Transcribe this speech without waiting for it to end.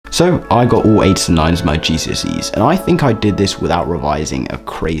So I got all 8s and 9s in my GCSEs, and I think I did this without revising a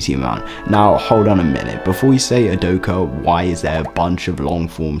crazy amount. Now hold on a minute, before you say Udoka, why is there a bunch of long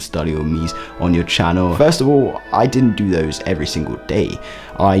form study with me's on your channel? First of all, I didn't do those every single day.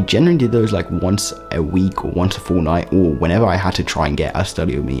 I generally did those like once a week or once a fortnight, or whenever I had to try and get a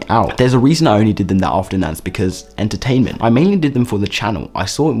study with me out. There's a reason I only did them that often, that's because entertainment. I mainly did them for the channel. I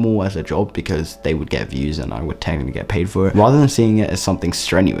saw it more as a job because they would get views and I would technically get paid for it, rather than seeing it as something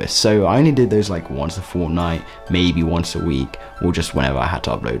strenuous. So I only did those like once a fortnight, maybe once a week, or just whenever I had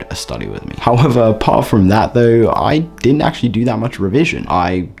to upload a study with me. However, apart from that though, I didn't actually do that much revision.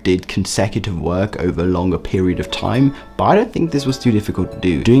 I did consecutive work over a longer period of time, but I don't think this was too difficult to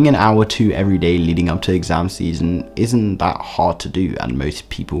do. Doing an hour or two every day leading up to exam season isn't that hard to do, and most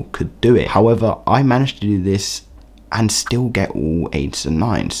people could do it. However, I managed to do this and still get all 8s and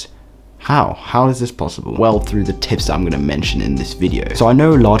 9s. How is this possible? Well, through the tips that I'm going to mention in this video. So I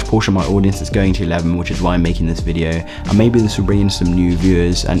know a large portion of my audience is going to 11, which is why I'm making this video, and maybe this will bring in some new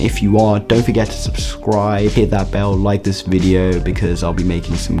viewers, and if you are, don't forget to subscribe, hit that bell, like this video, because I'll be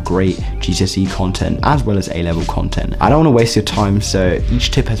making some great GCSE content as well as A-level content. I don't want to waste your time, so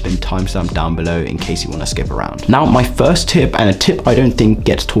each tip has been timestamped down below in case you want to skip around. Now, my first tip, and a tip I don't think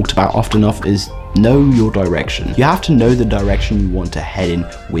gets talked about often enough, is know your direction. You have to know the direction you want to head in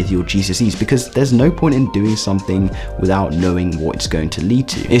with your GCSEs, because there's no point in doing something without knowing what it's going to lead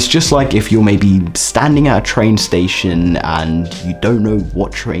to. It's just like if you're maybe standing at a train station and you don't know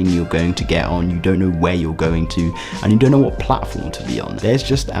what train you're going to get on, you don't know where you're going to, and you don't know what platform to be on. There's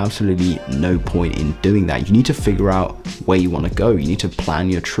just absolutely no point in doing that. You need to figure out where you want to go. You need to plan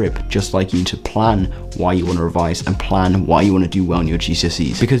your trip, just like you need to plan why you want to revise and plan why you want to do well in your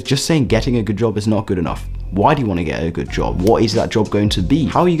GCSEs. Because just saying getting a good job is not good enough. Why do you want to get a good job? What is that job going to be?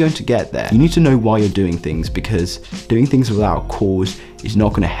 How are you going to get there? You need to know why you're doing things, because doing things without a cause is not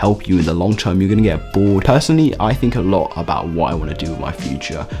going to help you in the long term. You're going to get bored. Personally, I think a lot about what I want to do with my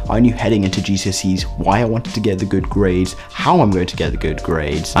future. I knew heading into GCSEs why I wanted to get the good grades, how I'm going to get the good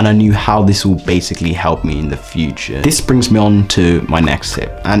grades, and I knew how this will basically help me in the future. This brings me on to my next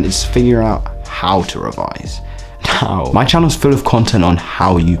tip, and it's figuring out how to revise. Now, my channel is full of content on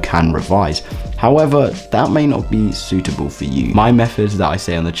how you can revise. However, that may not be suitable for you. My methods that I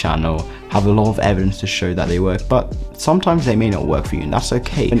say on the channel have a lot of evidence to show that they work, but sometimes they may not work for you, and that's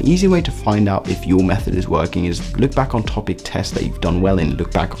okay. An easy way to find out if your method is working is look back on topic tests that you've done well in,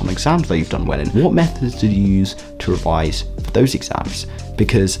 look back on exams that you've done well in. What methods did you use to revise for those exams?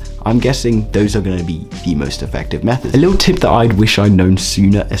 Because I'm guessing those are going to be the most effective methods. A little tip that I'd wish I'd known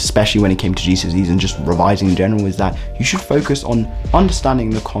sooner, especially when it came to GCSEs and just revising in general, is that you should focus on understanding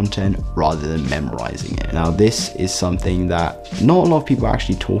the content rather than memorizing it. Now, this is something that not a lot of people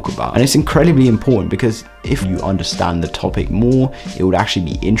actually talk about, and it's incredibly important, because if you understand the topic more, it would actually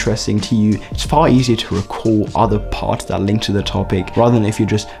be interesting to you. It's far easier to recall other parts that link to the topic rather than if you're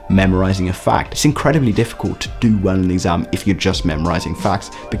just memorizing a fact. It's incredibly difficult to do well in the exam if you're just memorizing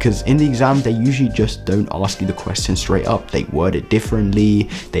facts, because in the exam they usually just don't ask you the question straight up. They word it differently,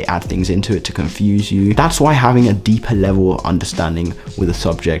 they add things into it to confuse you. That's why having a deeper level of understanding with a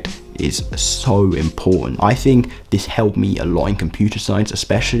subject is so important. I think this helped me a lot in computer science,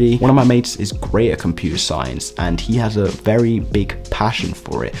 especially. One of my mates is great at computer science and he has a very big passion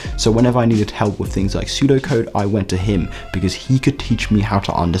for it. So whenever I needed help with things like pseudocode, I went to him because he could teach me how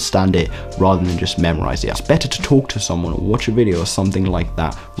to understand it rather than just memorize it. It's better to talk to someone or watch a video or something like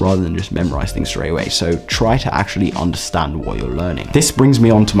that rather than just memorize things straight away. So try to actually understand what you're learning. This brings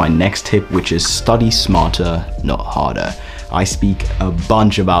me on to my next tip, which is study smarter, not harder. I speak a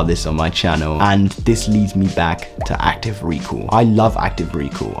bunch about this on my channel, and this leads me back to active recall. I love active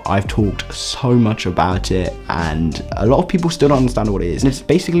recall. I've talked so much about it and a lot of people still don't understand what it is. And it's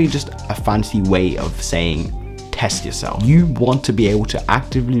basically just a fancy way of saying test yourself. You want to be able to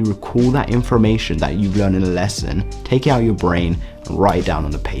actively recall that information that you've learned in a lesson, take it out of your brain and write it down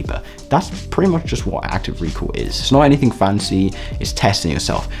on the paper. That's pretty much just what active recall is. It's not anything fancy, it's testing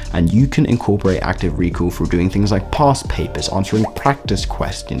yourself. And you can incorporate active recall for doing things like past papers, answering practice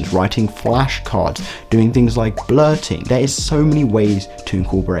questions, writing flashcards, doing things like blurting. There is so many ways to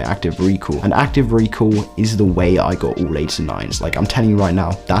incorporate active recall, and active recall is the way I got all 8s and 9s. Like I'm telling you right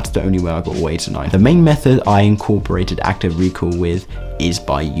now, that's the only way I got all 8s and 9s. The main method I incorporated active recall with is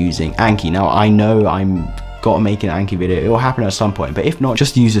by using Anki. Now I know I'm gotta make an Anki video. It will happen at some point, but if not,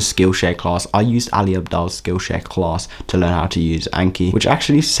 just use a Skillshare class. I used Ali Abdal's Skillshare class to learn how to use Anki, which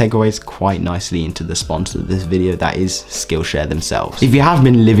actually segues quite nicely into the sponsor of this video, that is Skillshare themselves. If you have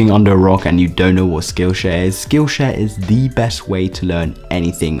been living under a rock and you don't know what Skillshare is the best way to learn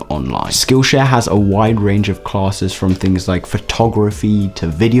anything online. Skillshare has a wide range of classes, from things like photography to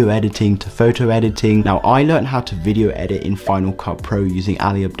video editing to photo editing. Now, I learned how to video edit in Final Cut Pro using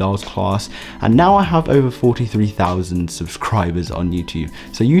Ali Abdal's class, and now I have over 43,000 subscribers on YouTube.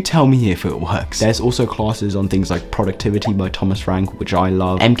 So you tell me if it works. There's also classes on things like productivity by Thomas Frank, which I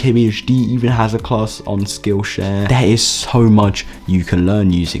love. MKBHD even has a class on Skillshare. There is so much you can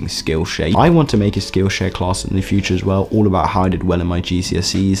learn using Skillshare. I want to make a Skillshare class in the future as well, all about how I did well in my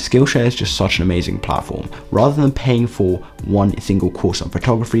GCSEs. Skillshare is just such an amazing platform. Rather than paying for one single course on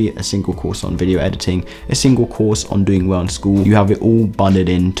photography, a single course on video editing, a single course on doing well in school, you have it all bundled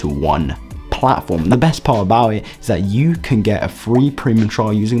into one platform. The best part about it is that you can get a free premium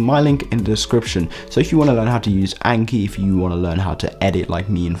trial using my link in the description. So if you want to learn how to use Anki, if you want to learn how to edit like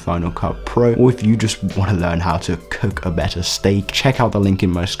me in Final Cut Pro, or if you just want to learn how to cook a better steak, check out the link in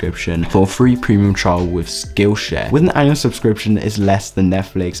my description for a free premium trial with Skillshare. With an annual subscription, it's less than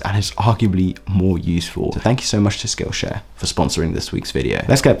Netflix and it's arguably more useful. So thank you so much to Skillshare for sponsoring this week's video.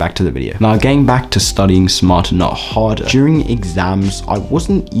 Let's get back to the video. Now, getting back to studying smarter, not harder. During exams, I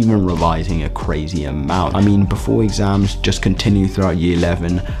wasn't even revising a crazy amount. I mean, before exams, just continue throughout year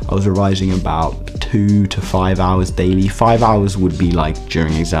 11, I was revising about 2 to 5 hours daily. 5 hours would be like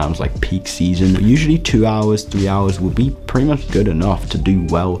during exams, like peak season. But usually 2 hours, 3 hours would be pretty much good enough to do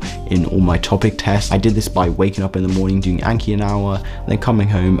well in all my topic tests. I did this by waking up in the morning, doing Anki an hour, then coming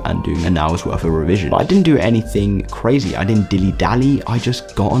home and doing an hour's worth of revision. But I didn't do anything crazy. I didn't dilly-dally. I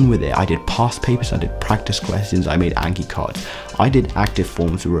just got on with it. I did past papers, I did practice questions, I made Anki cards. I did active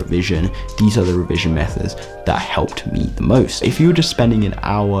forms of revision. These are the revision methods that helped me the most. If you're just spending an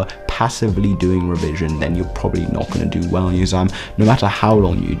hour passively doing revision, then you're probably not going to do well in your exam, no matter how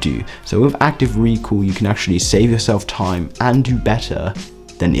long you do. So with active recall, you can actually save yourself time and do better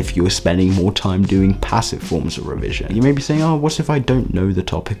than if you were spending more time doing passive forms of revision. You may be saying, oh, what if I don't know the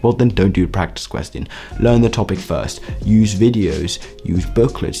topic? Well, then don't do a practice question. Learn the topic first. Use videos, use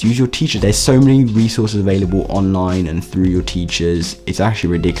booklets, use your teachers. There's so many resources available online and through your teachers. It's actually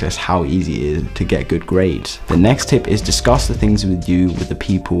ridiculous how easy it is to get good grades. The next tip is discuss the things with the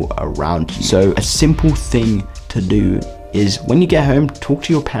people around you. So a simple thing to do is when you get home, talk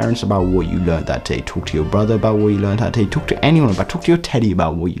to your parents about what you learned that day. Talk to your brother about what you learned that day. Talk to anyone about, talk to your teddy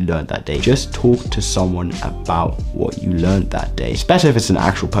about what you learned that day. Just talk to someone about what you learned that day. It's better if it's an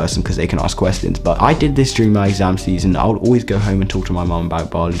actual person because they can ask questions. But I did this during my exam season. I would always go home and talk to my mom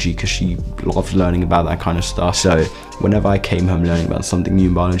about biology because she loves learning about that kind of stuff. So whenever I came home learning about something new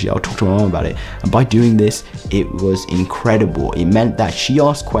in biology, I would talk to my mom about it. And by doing this, it was incredible. It meant that she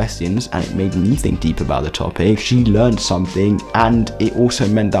asked questions and it made me think deep about the topic. She learned something, and it also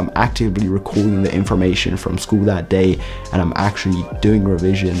meant that I'm actively recalling the information from school that day, and I'm actually doing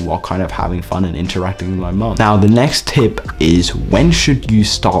revision while kind of having fun and interacting with my mom. Now, the next tip is, when should you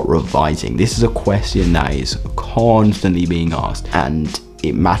start revising? This is a question that is constantly being asked, and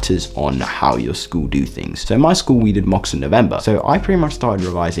it matters on how your school do things. So in my school, we did mocks in November. So I pretty much started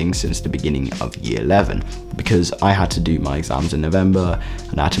revising since the beginning of year 11 because I had to do my exams in November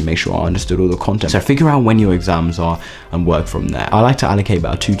and I had to make sure I understood all the content. So figure out when your exams are and work from there. I like to allocate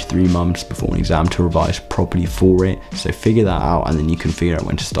about 2 to 3 months before an exam to revise properly for it. So figure that out and then you can figure out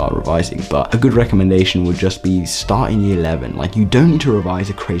when to start revising. But a good recommendation would just be start in year 11. Like, you don't need to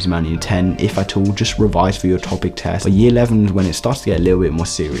revise a crazy amount in year 10, if at all. Just revise for your topic test. But year 11 is when it starts to get a little bit more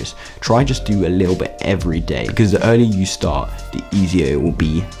serious. Try just do a little bit every day, because the earlier you start, the easier it will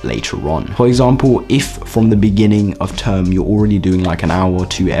be later on. For example, if from the beginning of term you're already doing like an hour or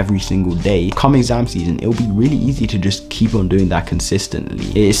 2 every single day, come exam season, it'll be really easy to just keep on doing that consistently.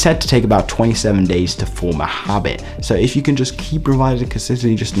 It is said to take about 27 days to form a habit. So if you can just keep revising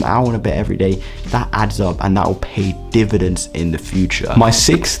consistently, just an hour and a bit every day, that adds up and that will pay dividends in the future. My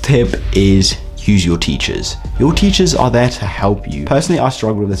 6th tip is use your teachers. Your teachers are there to help you. Personally, I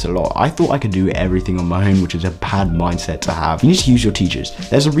struggled with this a lot. I thought I could do everything on my own, which is a bad mindset to have. You need to use your teachers.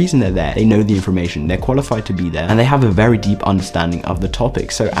 There's a reason they're there. They know the information, they're qualified to be there, and they have a very deep understanding of the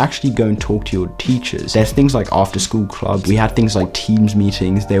topic. So actually go and talk to your teachers. There's things like after school clubs. We had things like Teams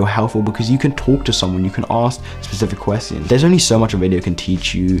meetings. They were helpful because you can talk to someone, you can ask specific questions. There's only so much a video can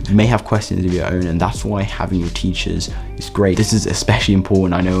teach you. You may have questions of your own, and that's why having your teachers is great. This is especially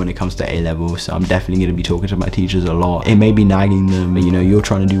important, I know, when it comes to A-level. So so I'm definitely going to be talking to my teachers a lot. It may be nagging them, but you know, you're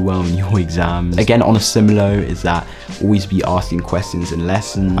trying to do well in your exams. Again, on a similar note is that always be asking questions in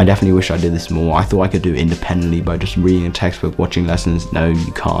lessons. I definitely wish I did this more. I thought I could do it independently by just reading a textbook, watching lessons. No,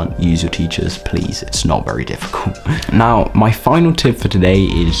 you can't. Use your teachers, please. It's not very difficult. Now, my final tip for today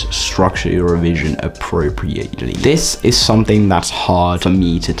is structure your revision appropriately. This is something that's hard for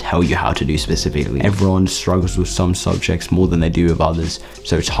me to tell you how to do specifically. Everyone struggles with some subjects more than they do with others,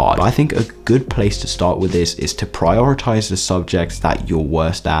 so it's hard. But I think a good place to start with this is to prioritize the subjects that you're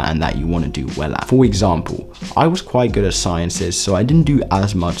worst at and that you want to do well at. For example, I was quite good at sciences, so I didn't do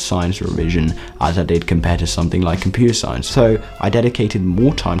as much science revision as I did compared to something like computer science. So I dedicated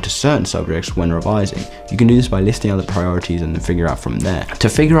more time to certain subjects when revising. You can do this by listing out the priorities and then figure out from there. To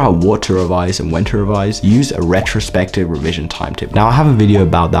figure out what to revise and when to revise, use a retrospective revision time tip. Now I have a video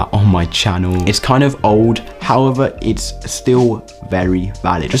about that on my channel. It's kind of old, however, it's still very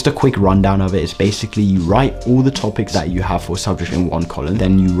valid. Just a quick rundown of it is basically you write all the topics that you have for a subject in one column,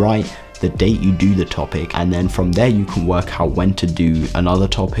 then you write the date you do the topic, and then from there you can work out when to do another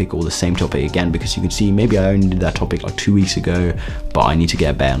topic or the same topic again, because you can see maybe I only did that topic like 2 weeks ago, but I need to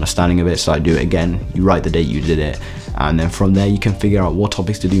get a better understanding of it, so I do it again. You write the date you did it, and then from there you can figure out what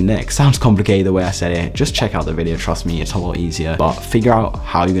topics to do next. Sounds complicated the way I said it. Just check out the video, trust me, it's a lot easier. But figure out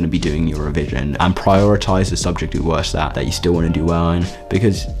how you're going to be doing your revision and prioritize the subject you're worst at that you still want to do well in,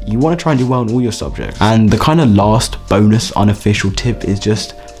 because you want to try and do well in all your subjects. And the kind of last bonus unofficial tip is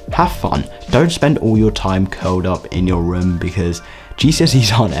just have fun. Don't spend all your time curled up in your room, because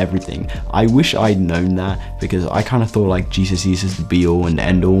GCSEs aren't everything. I wish I'd known that, because I kind of thought like GCSEs is the be all and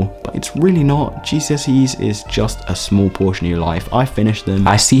end all, but it's really not. GCSEs is just a small portion of your life. I finished them.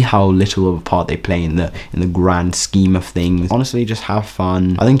 I see how little of a part they play in the grand scheme of things. Honestly, just have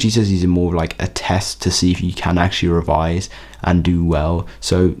fun. I think GCSEs are more of like a test to see if you can actually revise and do well,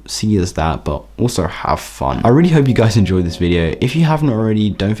 so see it as that, but also have fun. I really hope you guys enjoyed this video. If you haven't already,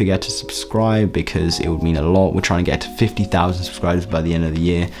 don't forget to subscribe, because it would mean a lot. We're trying to get to 50,000 subscribers by the end of the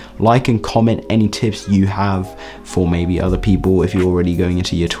year. Like and comment any tips you have for maybe other people. If you're already going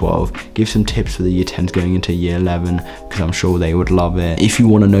into year 12, give some tips for the year 10s going into year 11, because I'm sure they would love it. If you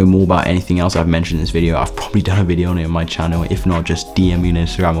want to know more about anything else I've mentioned in this video, I've probably done a video on it on my channel. If not, just DM me on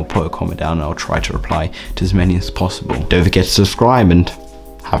Instagram or put a comment down and I'll try to reply to as many as possible. Don't forget to subscribe and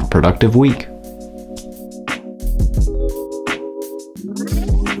have a productive week.